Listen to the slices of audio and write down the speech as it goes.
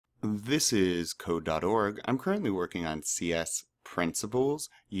This is code.org. I'm currently working on CS Principles,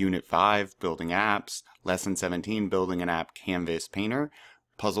 Unit 5, Building Apps, Lesson 17, Building an App Canvas Painter,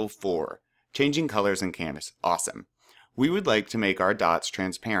 Puzzle 4, Changing Colors in Canvas. Awesome. We would like to make our dots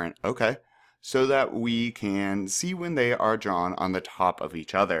transparent, okay, so that we can see when they are drawn on the top of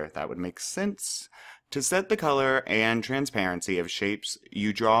each other. That would make sense. To set the color and transparency of shapes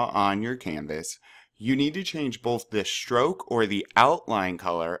you draw on your canvas, you need to change both the stroke or the outline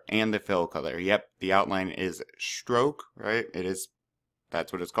color and the fill color. Yep, the outline is stroke, right?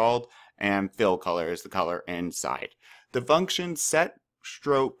 That's what it's called. And fill color is the color inside. The functions set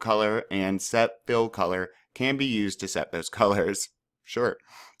stroke color and set fill color can be used to set those colors. Sure.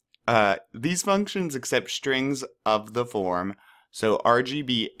 These functions accept strings of the form. So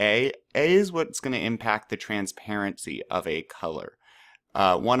RGBA, A is what's going to impact the transparency of a color.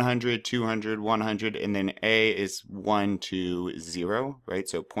 100, 200, 100, and then A is 1 to 0, right?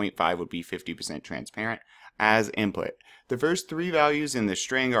 So 0.5 would be 50% transparent as input. The first three values in the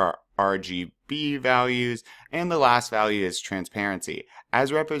string are RGB values, and the last value is transparency,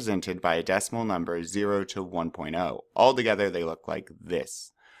 as represented by a decimal number 0 to 1.0. Altogether, they look like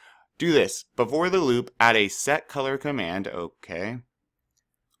this. Do this. Before the loop, add a set color command, okay,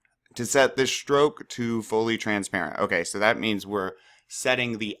 to set the stroke to fully transparent. Okay, so that means we're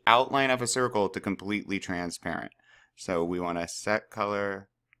setting the outline of a circle to completely transparent. So we want to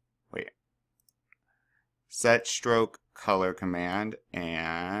set stroke color command,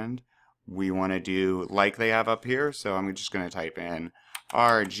 and we want to do like they have up here. So I'm just going to type in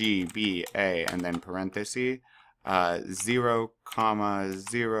RGBA and then parenthesis 0, 0, 0,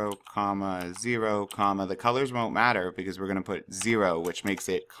 the colors won't matter because we're going to put 0, which makes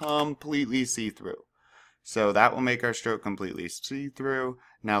it completely see-through. So that will make our stroke completely see-through.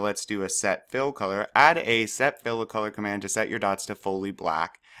 Now let's do a set fill color. Add a set fill color command to set your dots to fully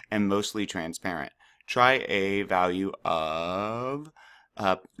black and mostly transparent. Try a value of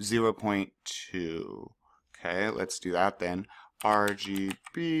 0.2. Okay, let's do that then.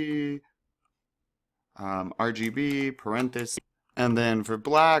 RGB parenthesis. And then for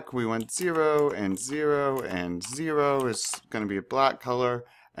black, we want 0 and 0 and 0 is going to be a black color.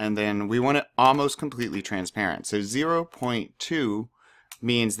 And then we want it almost completely transparent. So 0.2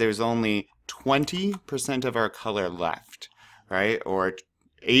 means there's only 20% of our color left, right? Or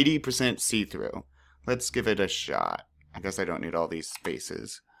 80% see-through. Let's give it a shot. I guess I don't need all these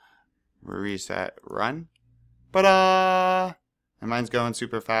spaces. Reset, run. Ta-da! And mine's going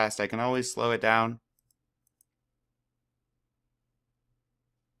super fast. I can always slow it down.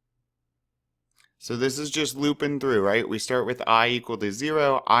 So this is just looping through, right? We start with I equal to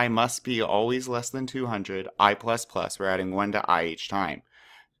 0. I must be always less than 200. I plus plus. We're adding 1 to I each time.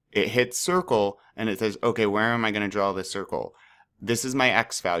 It hits circle, and it says, okay, where am I going to draw this circle? This is my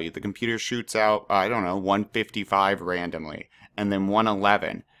X value. The computer shoots out, I don't know, 155 randomly, and then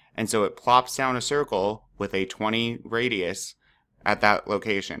 111. And so it plops down a circle with a 20 radius at that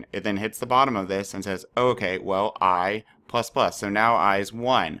location. It then hits the bottom of this and says, oh, okay, well, I plus plus. So now I is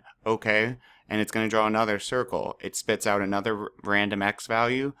 1. Okay. And it's going to draw another circle. It spits out another random X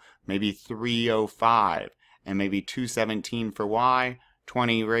value, maybe 305, and maybe 217 for Y,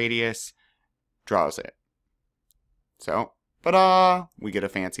 20 radius, draws it. So, ta-da! We get a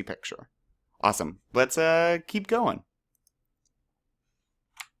fancy picture. Awesome. Let's keep going.